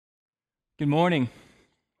Good morning.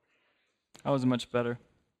 That was much better.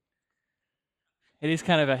 It is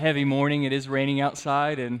kind of a heavy morning. It is raining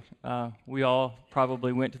outside, and we all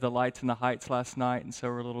probably went to the Lights in the Heights last night, and so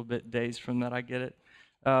we're a little bit dazed from that. I get it.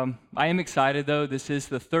 I am excited, though. This is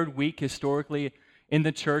the third week historically in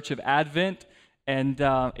the Church of Advent, and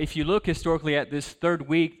if you look historically at this third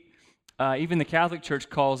week, even the Catholic Church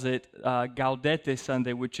calls it Gaudete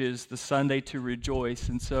Sunday, which is the Sunday to rejoice,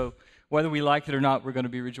 and so whether we like it or not, we're going to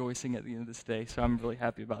be rejoicing at the end of this day, so I'm really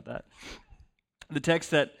happy about that. The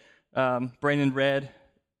text that Brandon read,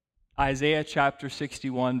 Isaiah chapter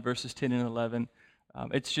 61, verses 10 and 11.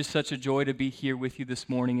 It's just such a joy to be here with you this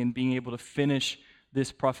morning and being able to finish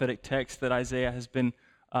this prophetic text that Isaiah has been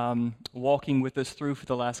walking with us through for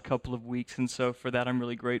the last couple of weeks, and so for that I'm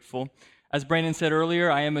really grateful. As Brandon said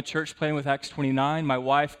earlier, I am a church planter with Acts 29. My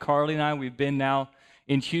wife, Carly, and I, we've been now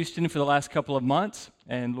in Houston for the last couple of months,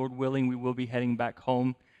 and Lord willing, we will be heading back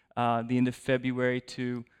home the end of February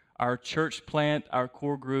to our church plant, our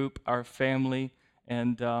core group, our family,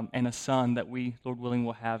 and a son that we, Lord willing,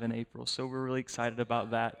 will have in April. So we're really excited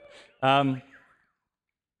about that.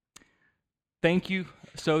 Thank you,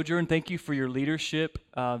 Sojourn. Thank you for your leadership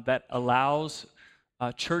that allows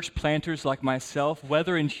church planters like myself,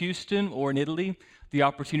 whether in Houston or in Italy, the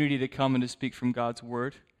opportunity to come and to speak from God's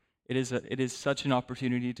Word. It is such an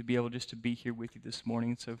opportunity to be able just to be here with you this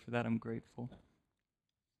morning, so for that I'm grateful.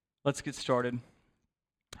 Let's get started.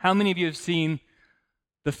 How many of you have seen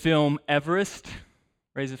the film Everest?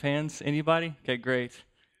 Raise of hands. Anybody? Okay, great.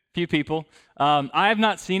 Few people. I have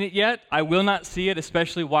not seen it yet. I will not see it,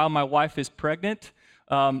 especially while my wife is pregnant.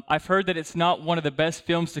 I've heard that it's not one of the best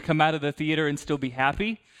films to come out of the theater and still be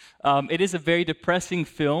happy. It is a very depressing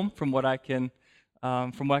film from what I can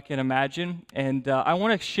imagine. And I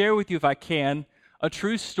want to share with you, if I can, a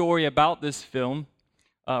true story about this film,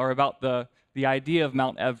 or about the idea of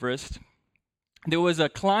Mount Everest. There was a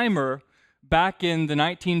climber back in the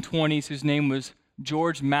 1920s whose name was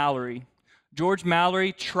George Mallory. George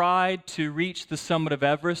Mallory tried to reach the summit of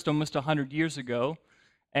Everest almost 100 years ago.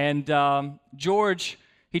 And George,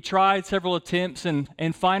 he tried several attempts, and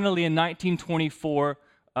finally in 1924,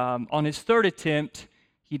 on his third attempt,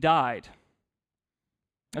 he died.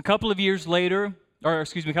 A couple of years before,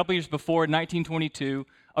 in 1922,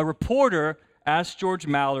 a reporter asked George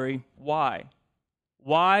Mallory, why?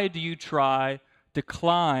 Why do you try to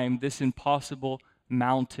climb this impossible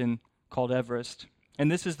mountain called Everest? And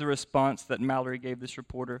this is the response that Mallory gave this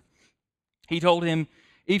reporter. He told him,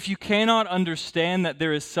 if you cannot understand that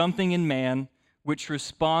there is something in man which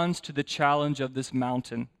responds to the challenge of this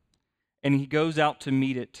mountain, and he goes out to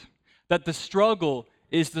meet it, that the struggle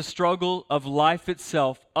is the struggle of life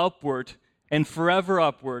itself, upward and forever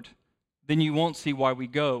upward, then you won't see why we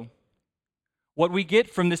go. What we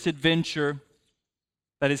get from this adventure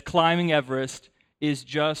that is climbing Everest is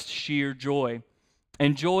just sheer joy.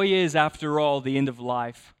 And joy is, after all, the end of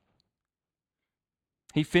life.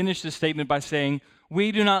 He finished his statement by saying,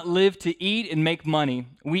 we do not live to eat and make money.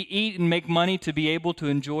 We eat and make money to be able to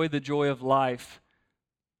enjoy the joy of life.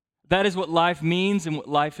 That is what life means and what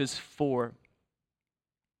life is for.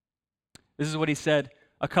 This is what he said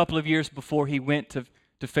a couple of years before he went to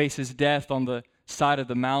face his death on the side of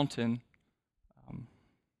the mountain.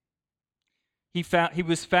 His body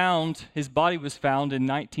was found in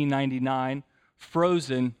 1999,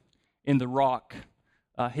 frozen in the rock.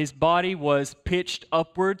 His body was pitched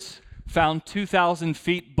upwards, found 2,000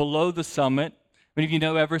 feet below the summit. Many of you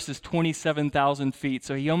know Everest is 27,000 feet,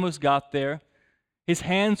 so he almost got there. His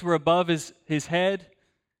hands were above his head,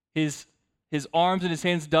 his arms and his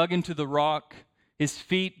hands dug into the rock, his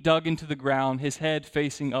feet dug into the ground, his head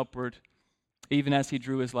facing upward, even as he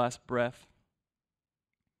drew his last breath.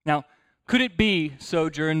 Now, could it be,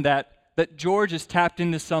 Sojourn, that George has tapped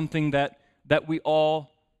into something that we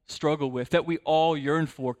all struggle with, that we all yearn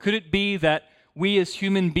for? Could it be that we as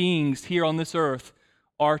human beings here on this earth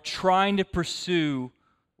are trying to pursue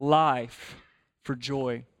life for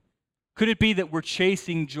joy? Could it be that we're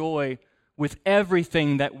chasing joy with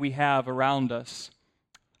everything that we have around us,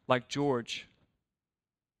 like George?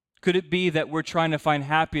 Could it be that we're trying to find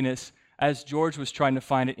happiness as George was trying to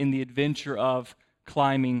find it in the adventure of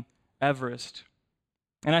climbing Everest?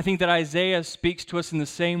 And I think that Isaiah speaks to us in the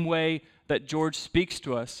same way that George speaks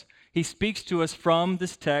to us. He speaks to us from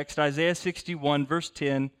this text, Isaiah 61, verse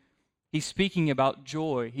 10. He's speaking about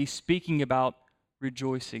joy. He's speaking about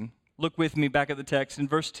rejoicing. Look with me back at the text in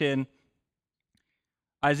verse 10.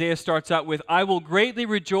 Isaiah starts out with, I will greatly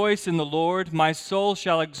rejoice in the Lord. My soul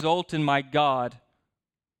shall exult in my God.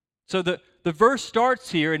 So the verse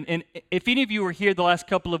starts here, and if any of you were here the last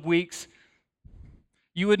couple of weeks,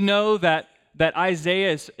 you would know that that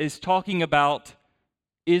Isaiah is talking about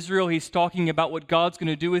Israel. He's talking about what God's going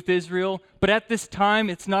to do with Israel. But at this time,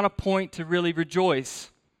 it's not a point to really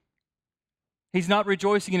rejoice. He's not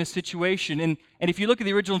rejoicing in a situation. And if you look at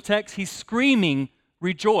the original text, he's screaming,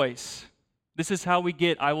 rejoice. This is how we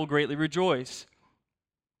get, I will greatly rejoice.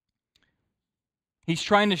 He's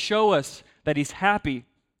trying to show us that he's happy.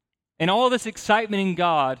 And all this excitement in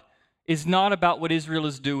God is not about what Israel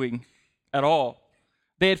is doing at all.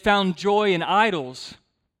 They had found joy in idols,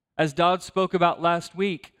 as Dodd spoke about last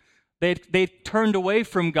week. They had turned away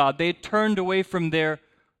from God. They had turned away from their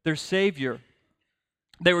Savior.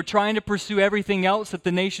 They were trying to pursue everything else that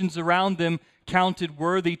the nations around them counted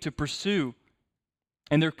worthy to pursue.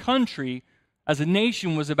 And their country, as a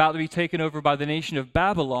nation, was about to be taken over by the nation of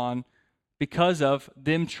Babylon because of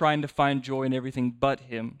them trying to find joy in everything but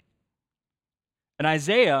him. And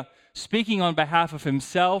Isaiah, speaking on behalf of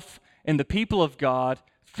himself and the people of God,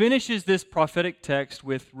 finishes this prophetic text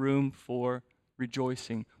with room for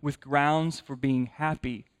rejoicing, with grounds for being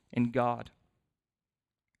happy in God.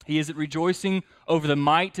 He isn't rejoicing over the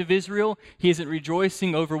might of Israel. He isn't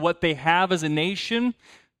rejoicing over what they have as a nation.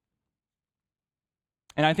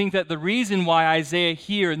 And I think that the reason why Isaiah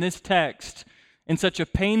here in this text, in such a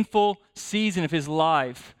painful season of his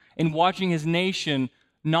life, in watching his nation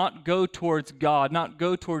not go towards God, not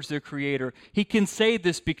go towards their Creator, he can say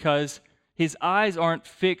this because his eyes aren't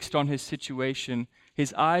fixed on his situation.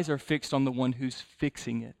 His eyes are fixed on the one who's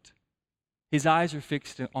fixing it. His eyes are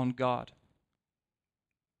fixed on God.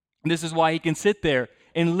 And this is why he can sit there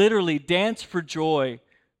and literally dance for joy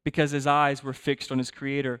because his eyes were fixed on his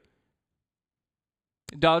Creator.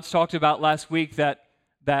 Dodds talked about last week that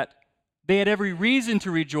they had every reason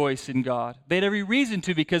to rejoice in God. They had every reason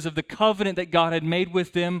to because of the covenant that God had made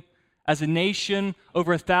with them as a nation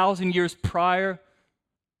over 1,000 years prior.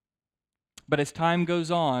 But as time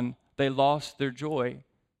goes on, they lost their joy.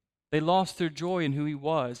 They lost their joy in who he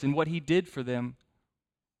was and what he did for them.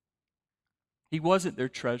 He wasn't their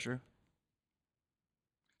treasure.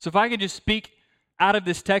 So if I could just speak out of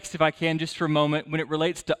this text, if I can, just for a moment, when it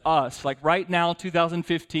relates to us, like right now,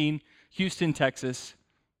 2015, Houston, Texas.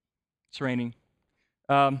 It's raining.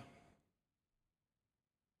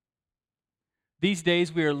 These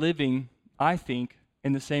days we are living, I think,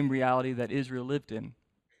 in the same reality that Israel lived in.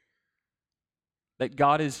 That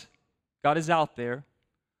God is out there,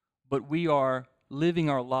 but we are living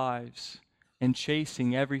our lives and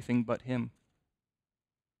chasing everything but him.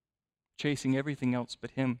 Chasing everything else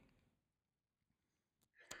but him.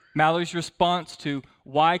 Mallory's response to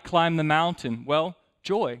why climb the mountain? Well,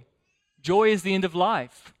 joy. Joy is the end of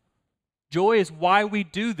life. Joy is why we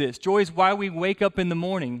do this. Joy is why we wake up in the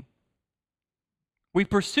morning. We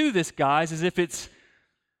pursue this, guys, as if it's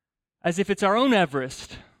our own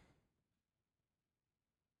Everest.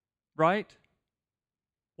 Right?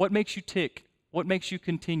 What makes you tick? What makes you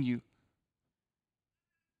continue?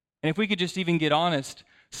 And if we could just even get honest,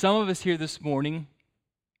 some of us here this morning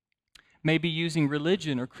may be using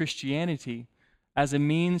religion or Christianity as a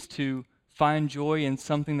means to find joy in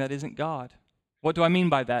something that isn't God. What do I mean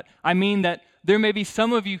by that? I mean that there may be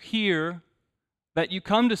some of you here that you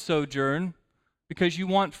come to Sojourn because you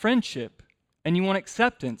want friendship and you want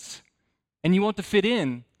acceptance and you want to fit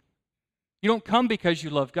in. You don't come because you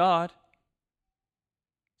love God.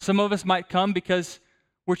 Some of us might come because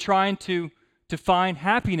we're trying to find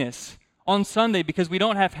happiness on Sunday because we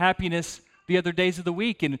don't have happiness the other days of the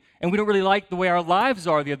week and we don't really like the way our lives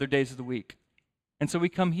are the other days of the week. And so we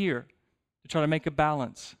come here to try to make a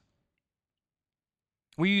balance.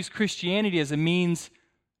 We use Christianity as a means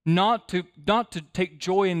not to take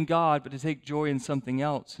joy in God, but to take joy in something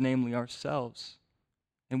else, namely ourselves.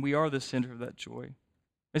 And we are the center of that joy.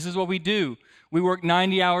 This is what we do. We work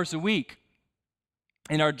 90 hours a week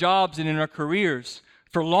in our jobs and in our careers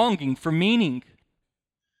for longing, for meaning,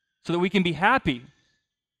 so that we can be happy,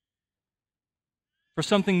 for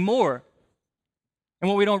something more. And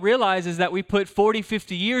what we don't realize is that we put 40,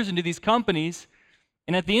 50 years into these companies,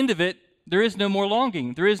 and at the end of it, there is no more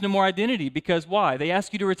longing. There is no more identity. Because why? They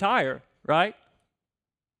ask you to retire, right?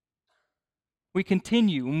 We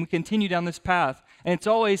continue, and we continue down this path. And it's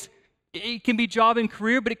always, it can be job and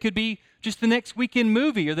career, but it could be just the next weekend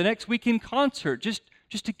movie or the next weekend concert, just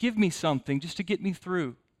to give me something, just to get me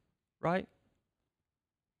through, right?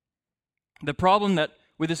 The problem that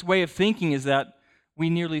with this way of thinking is that we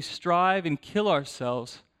nearly strive and kill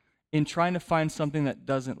ourselves in trying to find something that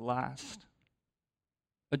doesn't last.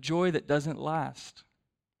 A joy that doesn't last.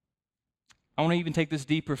 I want to even take this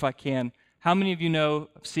deeper if I can. How many of you know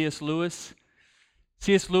C.S. Lewis?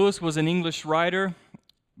 C.S. Lewis was an English writer,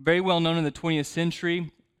 very well known in the 20th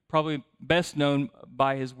century, probably best known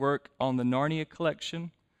by his work on the Narnia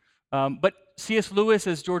collection. But C.S. Lewis,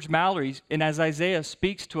 as George Mallory, and as Isaiah,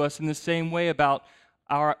 speaks to us in the same way about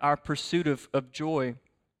our pursuit of joy.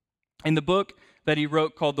 In the book that he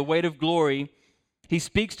wrote called The Weight of Glory, he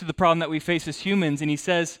speaks to the problem that we face as humans, and he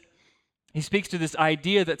speaks to this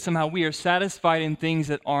idea that somehow we are satisfied in things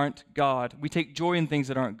that aren't God. We take joy in things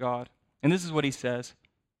that aren't God. And this is what he says.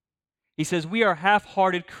 He says, "We are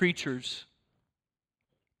half-hearted creatures,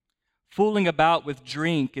 fooling about with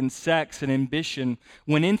drink and sex and ambition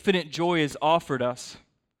when infinite joy is offered us.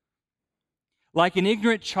 Like an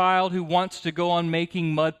ignorant child who wants to go on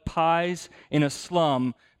making mud pies in a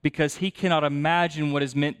slum because he cannot imagine what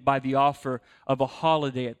is meant by the offer of a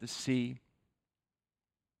holiday at the sea.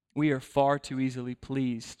 We are far too easily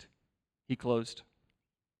pleased," he closed.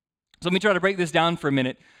 So let me try to break this down for a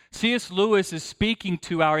minute. C.S. Lewis is speaking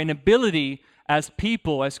to our inability as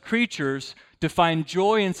people, as creatures, to find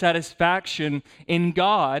joy and satisfaction in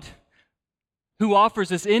God, who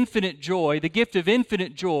offers us infinite joy, the gift of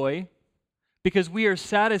infinite joy, because we are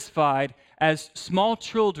satisfied as small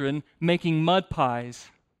children making mud pies.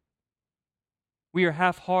 We are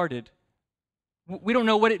half-hearted. We don't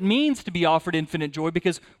know what it means to be offered infinite joy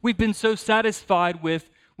because we've been so satisfied with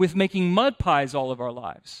making mud pies all of our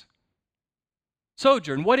lives.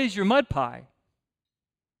 Sojourn, what is your mud pie?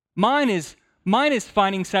 Mine is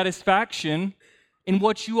finding satisfaction in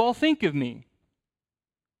what you all think of me.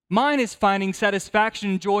 Mine is finding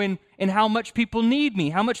satisfaction and joy in how much people need me,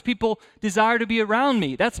 how much people desire to be around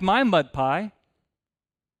me. That's my mud pie,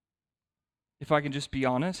 if I can just be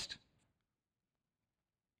honest.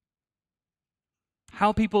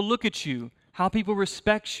 How people look at you, how people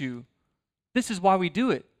respect you. This is why we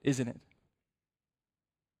do it, isn't it?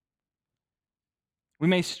 We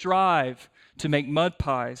may strive to make mud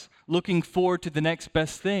pies, looking forward to the next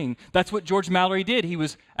best thing. That's what George Mallory did.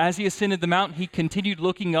 As he ascended the mountain, he continued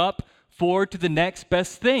looking up forward to the next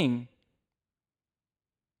best thing.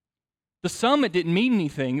 The summit didn't mean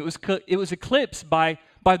anything. It was eclipsed by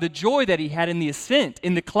the joy that he had in the ascent,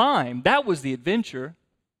 in the climb. That was the adventure.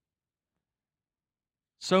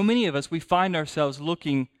 So many of us, we find ourselves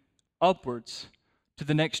looking upwards to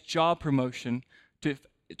the next job promotion,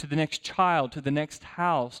 to the next child, to the next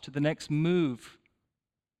house, to the next move,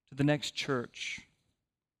 to the next church.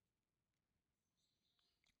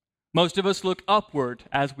 Most of us look upward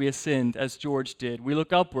as we ascend, as George did. We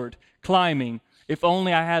look upward, climbing. If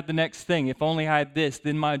only I had the next thing, if only I had this,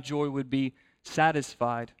 then my joy would be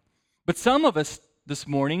satisfied. But some of us this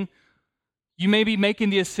morning, you may be making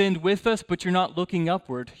the ascend with us, but you're not looking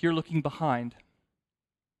upward. You're looking behind.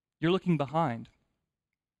 You're looking behind.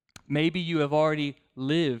 Maybe you have already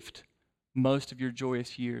lived most of your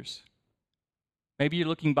joyous years. Maybe you're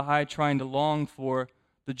looking behind trying to long for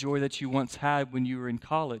the joy that you once had when you were in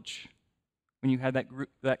college, when you had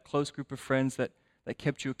that close group of friends that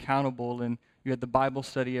kept you accountable, and you had the Bible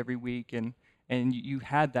study every week, and you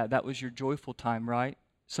had that. That was your joyful time, right?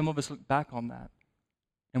 Some of us look back on that,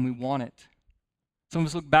 and we want it. Some of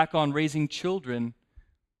us look back on raising children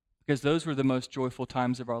because those were the most joyful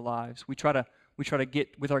times of our lives. We try to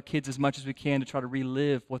get with our kids as much as we can to try to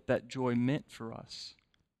relive what that joy meant for us.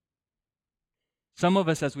 Some of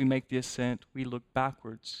us, as we make the ascent, we look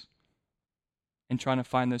backwards and trying to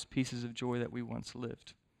find those pieces of joy that we once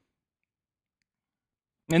lived.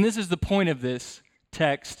 And this is the point of this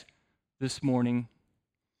text this morning,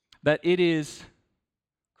 that it is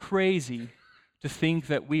crazy to think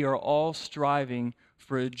that we are all striving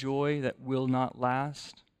for a joy that will not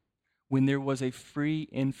last when there was a free,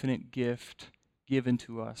 infinite gift given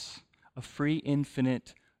to us, a free,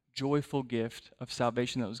 infinite, joyful gift of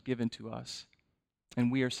salvation that was given to us,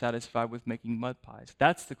 and we are satisfied with making mud pies.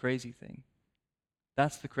 That's the crazy thing.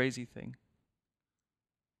 That's the crazy thing.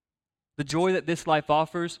 The joy that this life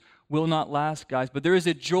offers will not last, guys, but there is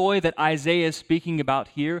a joy that Isaiah is speaking about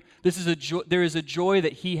here. There is a joy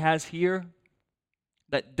that he has here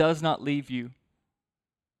that does not leave you.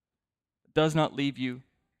 Does not leave you.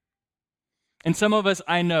 And some of us,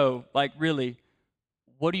 I know, like, really,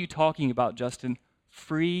 what are you talking about, Justin?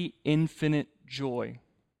 Free, infinite joy.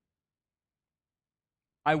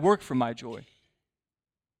 I work for my joy.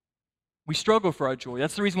 We struggle for our joy.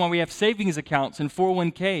 That's the reason why we have savings accounts and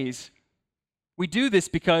 401ks. We do this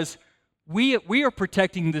because we are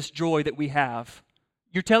protecting this joy that we have.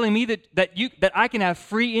 You're telling me that I can have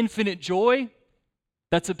free, infinite joy?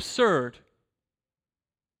 That's absurd.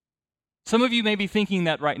 Some of you may be thinking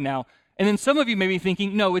that right now. And then some of you may be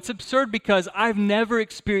thinking, no, it's absurd because I've never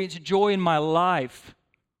experienced joy in my life.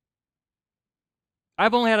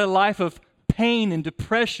 I've only had a life of pain and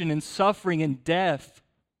depression and suffering and death.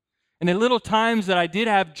 And the little times that I did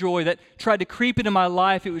have joy that tried to creep into my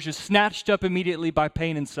life, it was just snatched up immediately by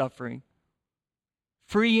pain and suffering.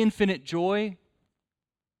 Free, infinite joy.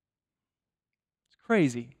 It's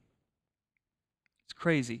crazy. It's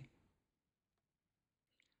crazy.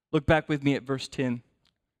 Look back with me at verse 10.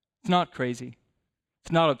 It's not crazy.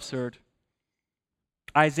 It's not absurd.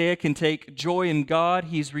 Isaiah can take joy in God.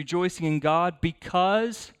 He's rejoicing in God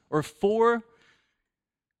because, or for,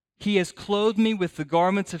 He has clothed me with the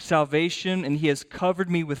garments of salvation, and He has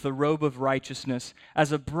covered me with the robe of righteousness,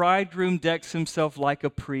 as a bridegroom decks himself like a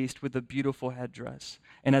priest with a beautiful headdress,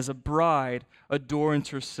 and as a bride adorns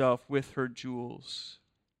herself with her jewels.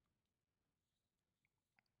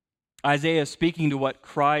 Isaiah is speaking to what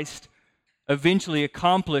Christ eventually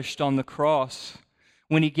accomplished on the cross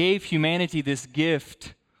when He gave humanity this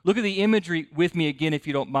gift. Look at the imagery with me again, if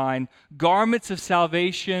you don't mind. Garments of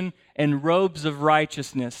salvation and robes of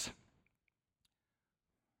righteousness.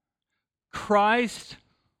 Christ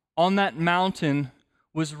on that mountain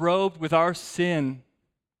was robed with our sin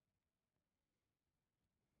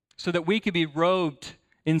so that we could be robed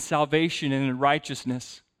in salvation and in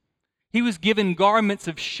righteousness. He was given garments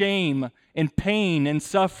of shame and pain and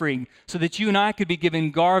suffering so that you and I could be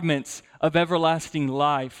given garments of everlasting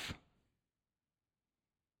life.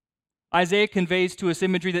 Isaiah conveys to us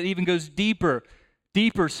imagery that even goes deeper,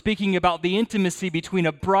 speaking about the intimacy between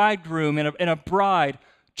a bridegroom and a bride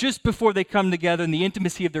just before they come together in the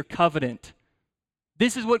intimacy of their covenant.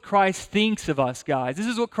 This is what Christ thinks of us, guys. This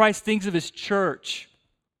is what Christ thinks of His church.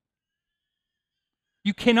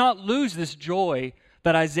 You cannot lose this joy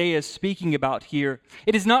that Isaiah is speaking about here.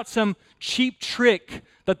 It is not some cheap trick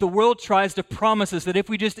that the world tries to promise us that if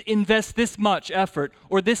we just invest this much effort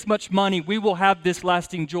or this much money, we will have this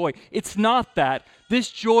lasting joy. It's not that. This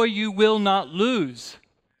joy you will not lose.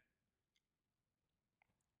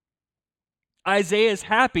 Isaiah is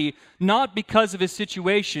happy not because of his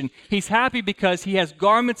situation. He's happy because he has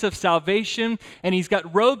garments of salvation and he's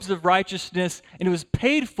got robes of righteousness, and it was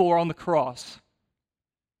paid for on the cross.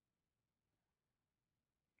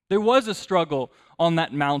 There was a struggle on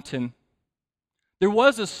that mountain. There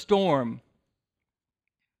was a storm.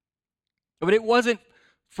 But it wasn't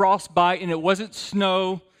frostbite, and it wasn't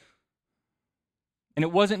snow, and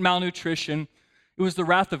it wasn't malnutrition. It was the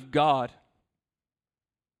wrath of God.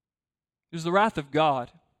 It was the wrath of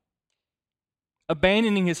God,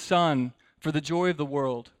 abandoning His Son for the joy of the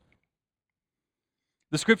world.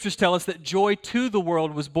 The Scriptures tell us that joy to the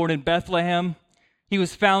world was born in Bethlehem. He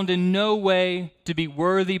was found in no way to be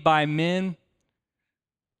worthy by men,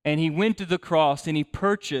 and He went to the cross and He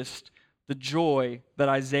purchased the joy that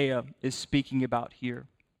Isaiah is speaking about here.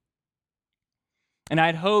 And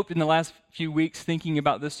I'd hoped in the last few weeks thinking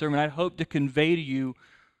about this sermon, I'd hoped to convey to you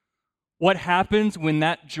what happens when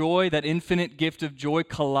that joy, that infinite gift of joy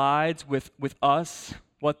collides with us,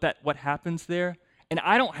 what happens there. And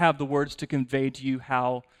I don't have the words to convey to you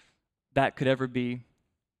how that could ever be.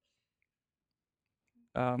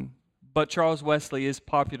 But Charles Wesley is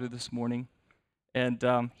popular this morning,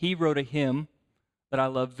 and he wrote a hymn that I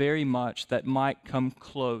love very much that might come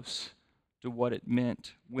close to what it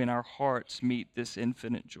meant when our hearts meet this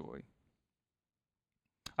infinite joy.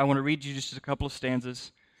 I want to read you just a couple of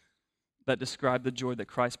stanzas that describe the joy that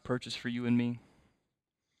Christ purchased for you and me.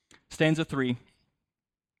 Stanza 3.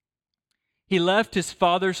 He left His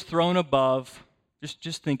Father's throne above.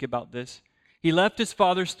 Just think about this. He left His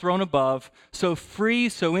Father's throne above, so free,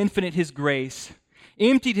 so infinite His grace,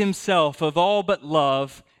 emptied Himself of all but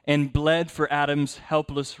love, and bled for Adam's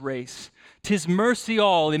helpless race. 'Tis mercy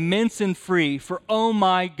all, immense and free, for oh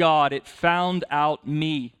my God, it found out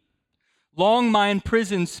me. Long my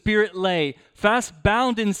imprisoned spirit lay, fast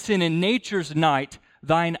bound in sin in nature's night.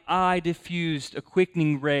 Thine eye diffused a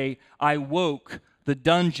quickening ray. I woke, the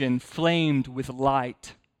dungeon flamed with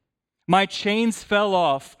light. My chains fell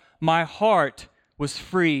off, my heart was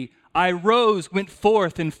free. I rose, went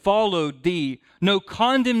forth, and followed Thee. No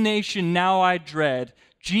condemnation now I dread.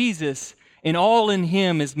 Jesus, and all in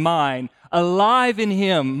Him is mine. Alive in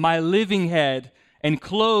Him, my living head, and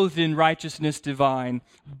clothed in righteousness divine.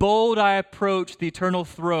 Bold I approach the eternal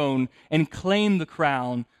throne and claim the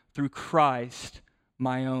crown through Christ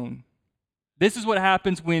my own. This is what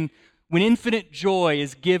happens when infinite joy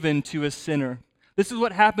is given to a sinner. This is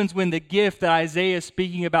what happens when the gift that Isaiah is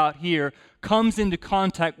speaking about here comes into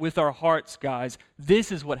contact with our hearts, guys.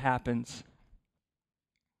 This is what happens.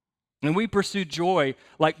 And we pursue joy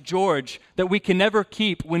like George that we can never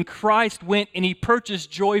keep when Christ went and He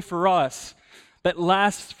purchased joy for us that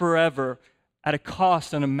lasts forever at a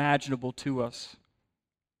cost unimaginable to us.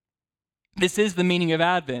 This is the meaning of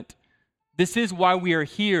Advent. This is why we are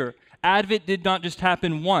here Advent did not just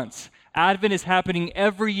happen once. Advent is happening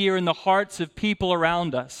every year in the hearts of people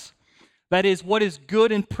around us. That is, what is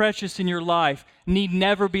good and precious in your life need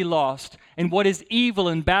never be lost, and what is evil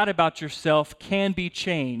and bad about yourself can be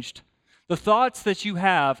changed. The thoughts that you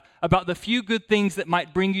have about the few good things that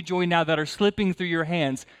might bring you joy now that are slipping through your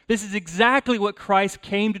hands, this is exactly what Christ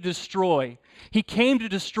came to destroy. He came to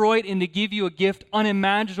destroy it and to give you a gift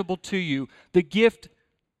unimaginable to you, the gift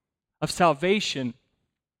of salvation,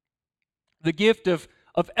 the gift of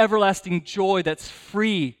everlasting joy that's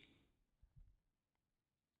free.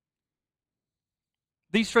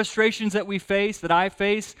 These frustrations that we face, that I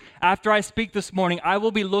face, after I speak this morning, I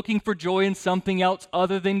will be looking for joy in something else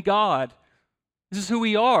other than God. This is who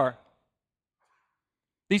we are.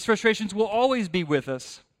 These frustrations will always be with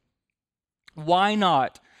us. Why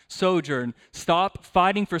not sojourn? Stop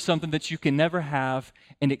fighting for something that you can never have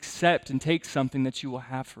and accept and take something that you will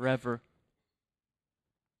have forever.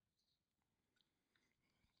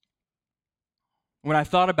 When I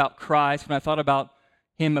thought about Christ, when I thought about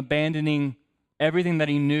him abandoning everything that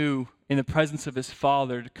he knew in the presence of his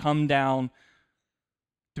Father to come down,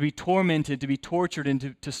 to be tormented, to be tortured,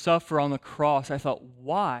 and to suffer on the cross, I thought,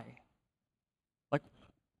 why? Like,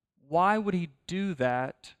 why would he do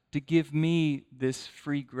that to give me this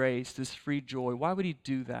free grace, this free joy? Why would he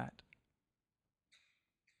do that?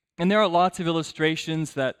 And there are lots of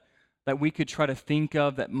illustrations that we could try to think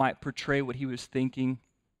of that might portray what he was thinking.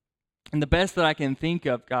 And the best that I can think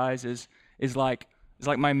of, guys, is like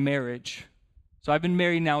my marriage. So I've been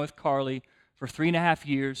married now with Carly for 3.5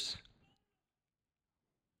 years.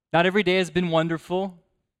 Not every day has been wonderful.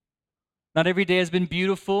 Not every day has been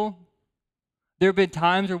beautiful. There have been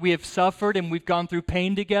times where we have suffered and we've gone through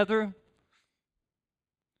pain together.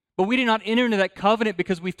 But we did not enter into that covenant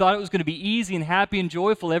because we thought it was going to be easy and happy and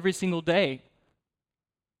joyful every single day.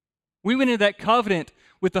 We went into that covenant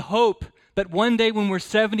with the hope that one day when we're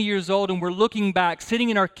 70 years old and we're looking back, sitting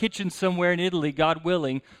in our kitchen somewhere in Italy, God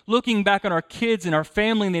willing, looking back on our kids and our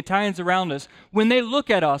family and the Italians around us, when they look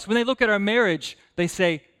at us, when they look at our marriage, they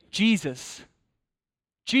say, Jesus,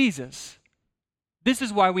 Jesus. This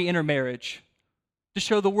is why we enter marriage, to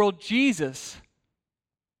show the world Jesus.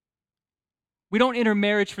 We don't enter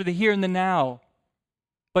marriage for the here and the now,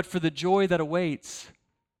 but for the joy that awaits.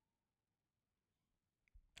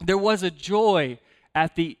 There was a joy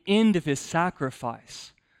at the end of his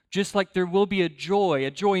sacrifice, just like there will be a joy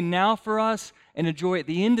now for us and a joy at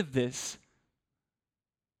the end of this.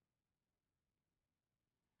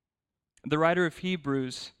 The writer of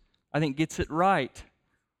Hebrews, I think, gets it right.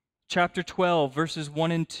 Chapter 12, verses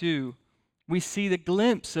 1 and 2, we see the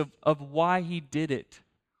glimpse of why he did it.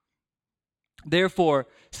 Therefore,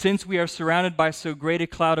 since we are surrounded by so great a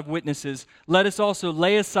cloud of witnesses, let us also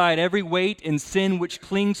lay aside every weight and sin which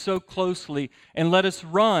clings so closely, and let us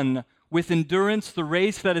run with endurance the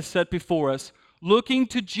race that is set before us, looking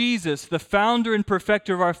to Jesus, the founder and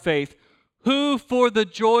perfecter of our faith, who for the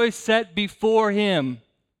joy set before him.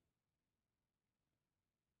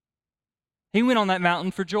 He went on that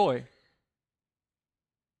mountain for joy.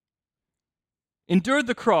 Endured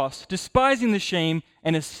the cross, despising the shame,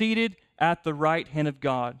 and is seated at the right hand of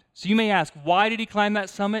God. So you may ask, why did he climb that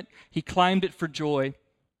summit? He climbed it for joy.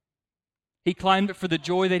 He climbed it for the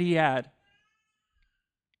joy that he had.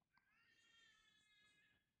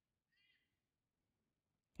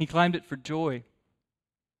 He climbed it for joy.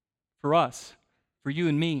 For us. For you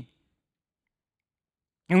and me.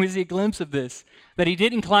 And we see a glimpse of this, that he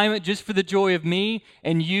didn't climb it just for the joy of me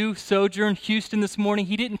and you, Sojourn Houston, this morning.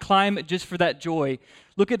 He didn't climb it just for that joy.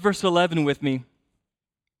 Look at verse 11 with me.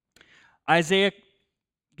 Isaiah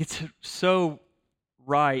gets it so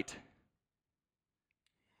right.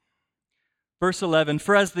 Verse 11,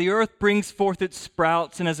 for as the earth brings forth its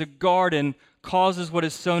sprouts, and as a garden causes what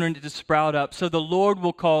is sown in it to sprout up, so the Lord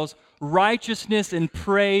will cause righteousness and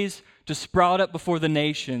praise to sprout up before the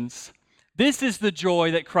nations. This is the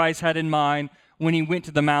joy that Christ had in mind when he went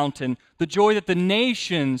to the mountain, the joy that the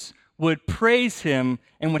nations would praise him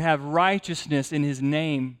and would have righteousness in his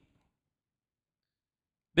name.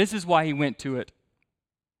 This is why he went to it.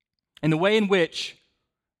 And the way in which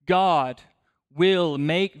God will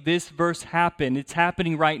make this verse happen, it's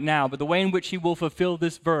happening right now, but the way in which he will fulfill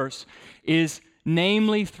this verse is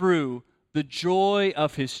namely through the joy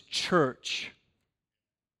of his church.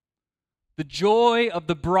 The joy of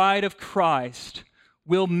the bride of Christ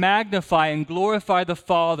will magnify and glorify the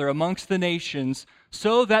Father amongst the nations,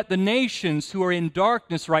 so that the nations who are in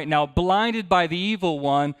darkness right now, blinded by the evil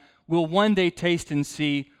one, will one day taste and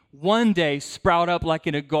see, one day sprout up like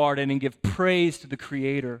in a garden and give praise to the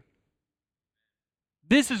Creator.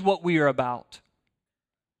 This is what we are about.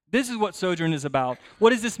 This is what Sojourn is about.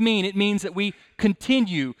 What does this mean? It means that we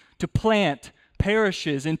continue to plant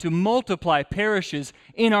parishes and to multiply parishes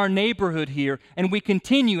in our neighborhood here. And we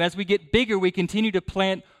continue, as we get bigger, we continue to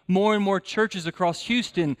plant more and more churches across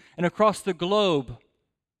Houston and across the globe.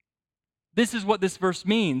 This is what this verse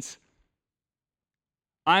means.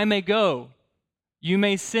 I may go, you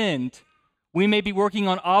may send. We may be working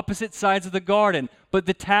on opposite sides of the garden, but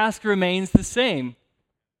the task remains the same.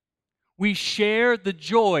 We share the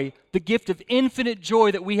joy, the gift of infinite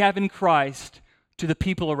joy that we have in Christ to the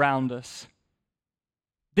people around us.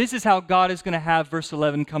 This is how God is going to have verse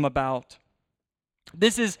 11 come about.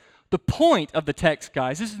 This is the point of the text,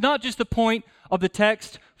 guys. This is not just the point of the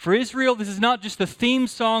text for Israel. This is not just the theme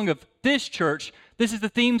song of this church. This is the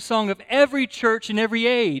theme song of every church in every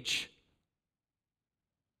age.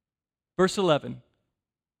 Verse 11,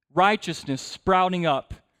 righteousness sprouting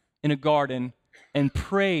up in a garden and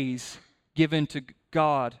praise given to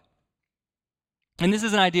God. And this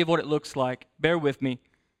is an idea of what it looks like. Bear with me.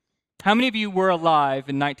 How many of you were alive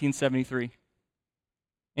in 1973?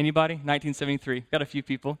 Anybody? 1973. Got a few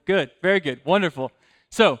people. Good. Very good. Wonderful.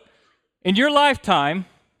 So, in your lifetime,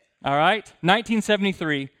 all right,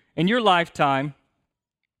 1973, in your lifetime,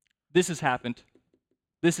 this has happened.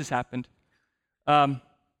 This has happened.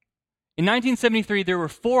 In 1973, there were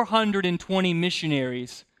 420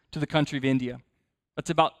 missionaries to the country of India. That's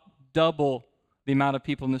about double the amount of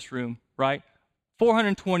people in this room, right?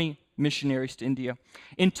 420 missionaries to India.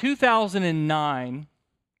 In 2009,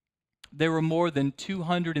 there were more than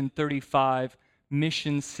 235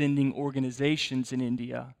 mission-sending organizations in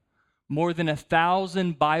India, more than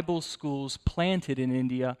 1,000 Bible schools planted in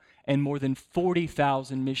India, and more than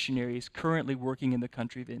 40,000 missionaries currently working in the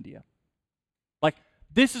country of India. Like,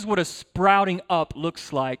 this is what a sprouting up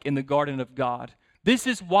looks like in the garden of God. This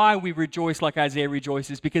is why we rejoice like Isaiah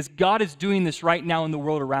rejoices, because God is doing this right now in the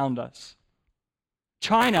world around us.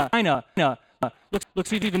 China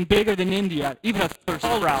looks even bigger than India, even a third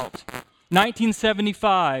route.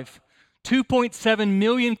 1975, 2.7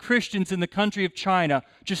 million Christians in the country of China,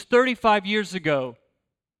 just 35 years ago,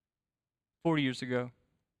 40 years ago.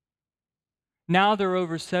 Now there are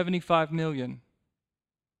over 75 million.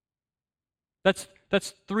 That's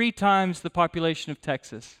 3 times the population of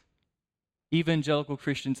Texas, evangelical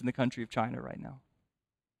Christians in the country of China right now.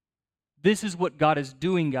 This is what God is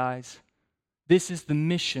doing, guys. This is the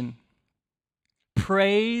mission.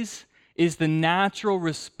 Praise is the natural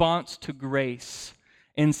response to grace,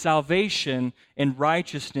 and salvation and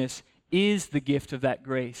righteousness is the gift of that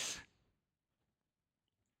grace.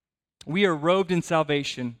 We are robed in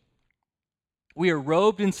salvation. We are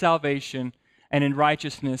robed in salvation and in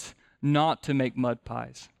righteousness, not to make mud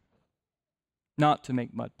pies. Not to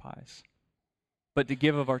make mud pies, but to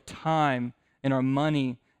give of our time and our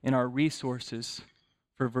money and our resources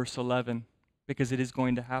for verse 11, because it is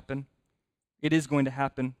going to happen. It is going to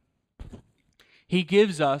happen. He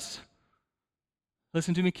gives us,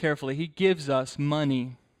 listen to me carefully, He gives us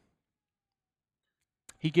money.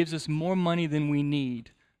 He gives us more money than we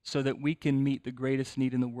need so that we can meet the greatest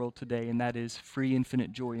need in the world today, and that is free,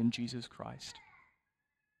 infinite joy in Jesus Christ.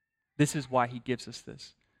 This is why He gives us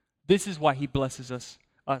this. This is why He blesses us.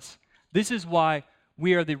 This is why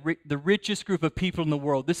we are the richest group of people in the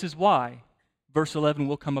world. This is why verse 11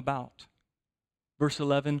 will come about. Verse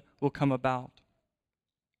 11 will come about.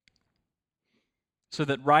 So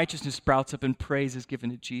that righteousness sprouts up and praise is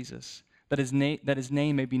given to Jesus, that His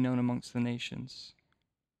name may be known amongst the nations.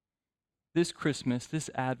 This Christmas, this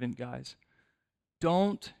Advent, guys,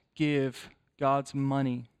 don't give God's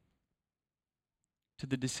money to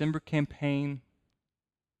the December campaign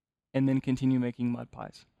and then continue making mud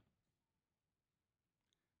pies.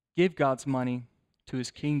 Give God's money to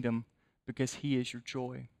His kingdom because He is your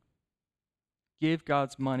joy. Give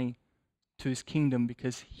God's money to His kingdom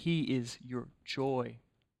because He is your joy.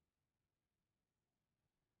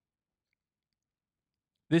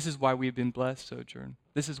 This is why we've been blessed, Sojourn.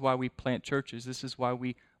 This is why we plant churches. This is why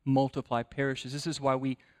we multiply parishes. This is why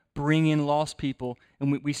we bring in lost people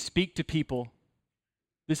and we speak to people.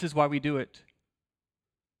 This is why we do it.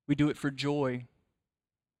 We do it for joy.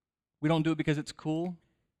 We don't do it because it's cool.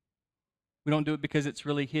 We don't do it because it's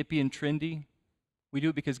really hippie and trendy. We do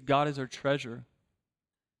it because God is our treasure.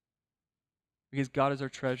 Because God is our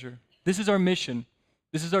treasure. This is our mission.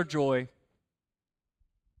 This is our joy.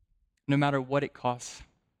 No matter what it costs.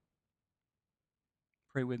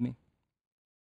 Pray with me.